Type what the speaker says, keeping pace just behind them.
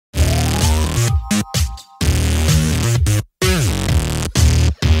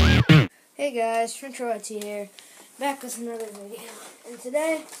Hey guys, French here, back with another video. And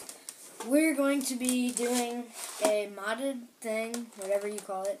today, we're going to be doing a modded thing, whatever you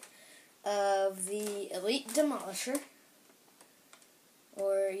call it, of the Elite Demolisher.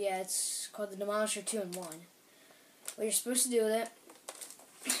 Or, yeah, it's called the Demolisher 2-in-1. What you're supposed to do with it,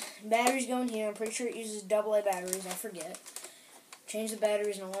 batteries go in here. I'm pretty sure it uses AA batteries, I forget. Changed the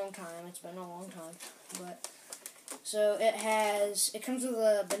batteries in a long time, it's been a long time. But so it comes with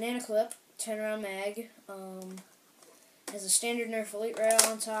a banana clip, turnaround mag, has a standard Nerf Elite rail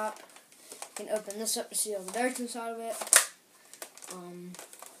on top. You can open this up to see all the darts inside of it.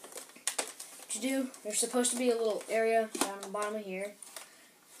 What you do, there's supposed to be a little area down the bottom of here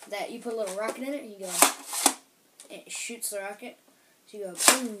that you put a little rocket in it, and you go, it shoots the rocket, so you go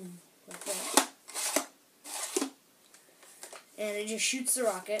boom, like that. And it just shoots the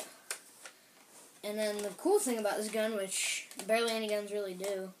rocket. And then the cool thing about this gun, which barely any guns really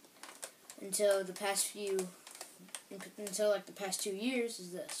do, until like the past 2 years,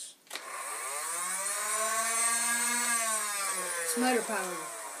 is this. It's motor powered.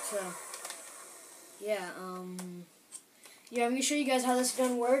 So, yeah, I'm gonna show you guys how this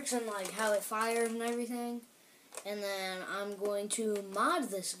gun works and like how it fires and everything. And then I'm going to mod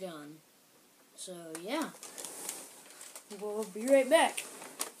this gun. So, yeah. We'll be right back.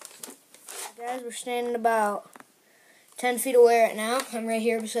 Guys, we're standing about 10 feet away right now. I'm right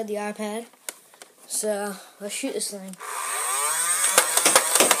here beside the iPad. So, let's shoot this thing.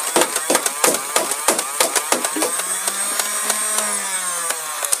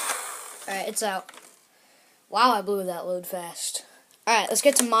 Alright, it's out. Wow, I blew that load fast. Alright, let's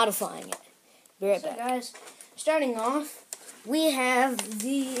get to modifying it. Be right back. Guys, starting off, we have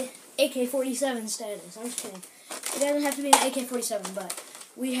the AK-47 status. I'm just kidding. It doesn't have to be an AK-47, but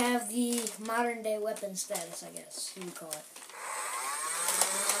we have the modern day weapon status, I guess you would call it.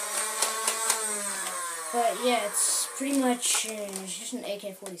 But yeah, it's pretty much just an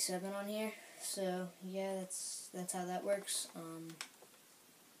AK-47 on here. So yeah, that's how that works.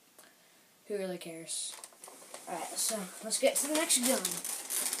 Who really cares? Alright, so let's get to the next gun.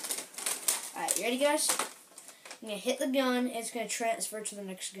 Alright, you ready guys? I'm gonna hit the gun, and it's gonna transfer to the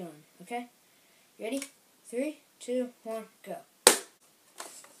next gun. Okay? You ready? 3, 2, 1, go.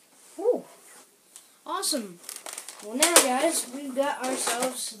 Ooh, awesome. Well now guys, we've got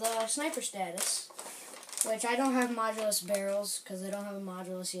ourselves the sniper status, which I don't have modulus barrels because I don't have a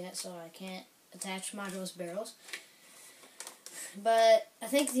modulus yet, so I can't attach modulus barrels. But I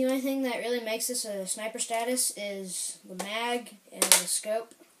think the only thing that really makes this a sniper status is the mag and the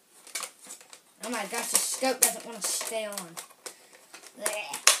scope. Oh my gosh, the scope doesn't want to stay on.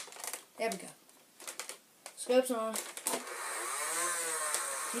 There we go. Scope's on.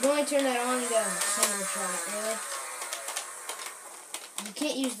 You can only turn that on, you go single shot, really. You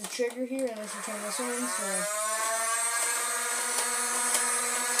can't use the trigger here unless you turn this on, so.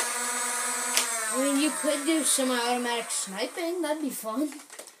 I mean, you could do semi-automatic sniping, that'd be fun.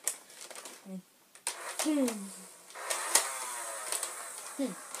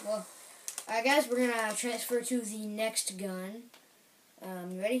 Well, alright guys, we're gonna transfer to the next gun.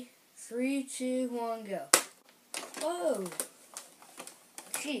 You ready? 3, 2, 1, go. Whoa!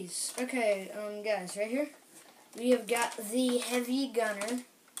 Jeez. Okay, guys, right here, we have got the heavy gunner,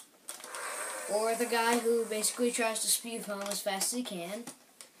 or the guy who basically tries to spew foam as fast as he can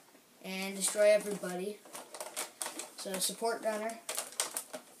and destroy everybody. So, support gunner,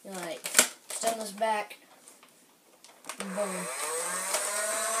 you like, stun this back, and boom.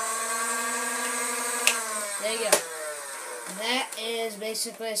 There you go. That is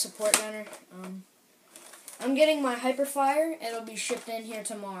basically a support gunner. I'm getting my Hyperfire. It'll be shipped in here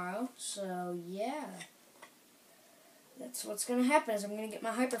tomorrow. So, yeah. That's what's going to happen is I'm going to get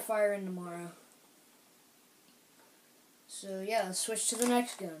my Hyperfire in tomorrow. So, yeah, let's switch to the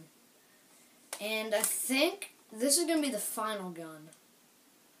next gun. And I think this is going to be the final gun.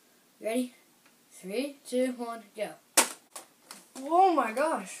 Ready? 3, 2, 1, go. Oh my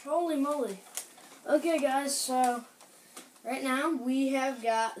gosh. Holy moly. Okay, guys, so right now we have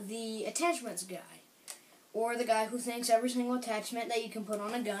got the attachments guy. Or the guy who thinks every single attachment that you can put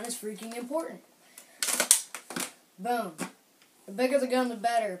on a gun is freaking important. Boom. The bigger the gun, the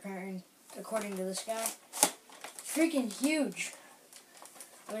better, apparently, according to this guy. It's freaking huge.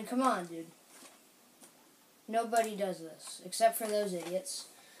 I mean, come on, dude. Nobody does this, except for those idiots.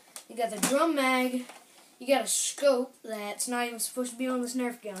 You got the drum mag. You got a scope that's not even supposed to be on this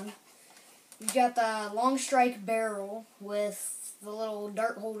Nerf gun. You got the long strike barrel with the little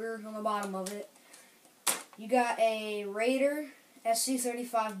dart holder on the bottom of it. You got a Raider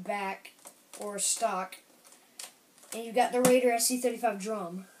SC35 back, or stock, and you got the Raider SC35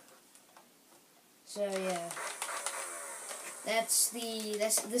 drum. So yeah, this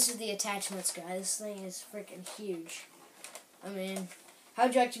is the attachments guy. This thing is freaking huge. I mean,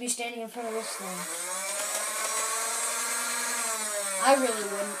 how'd you like to be standing in front of this thing? I really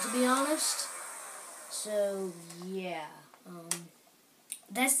wouldn't, to be honest. So yeah,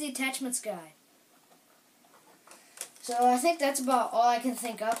 that's the attachments guy. So I think that's about all I can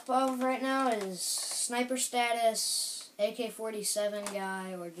think up of right now is sniper status, AK-47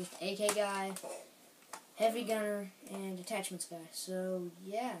 guy, or just AK guy, heavy gunner, and attachments guy. So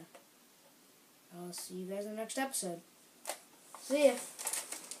yeah, I'll see you guys in the next episode. See ya.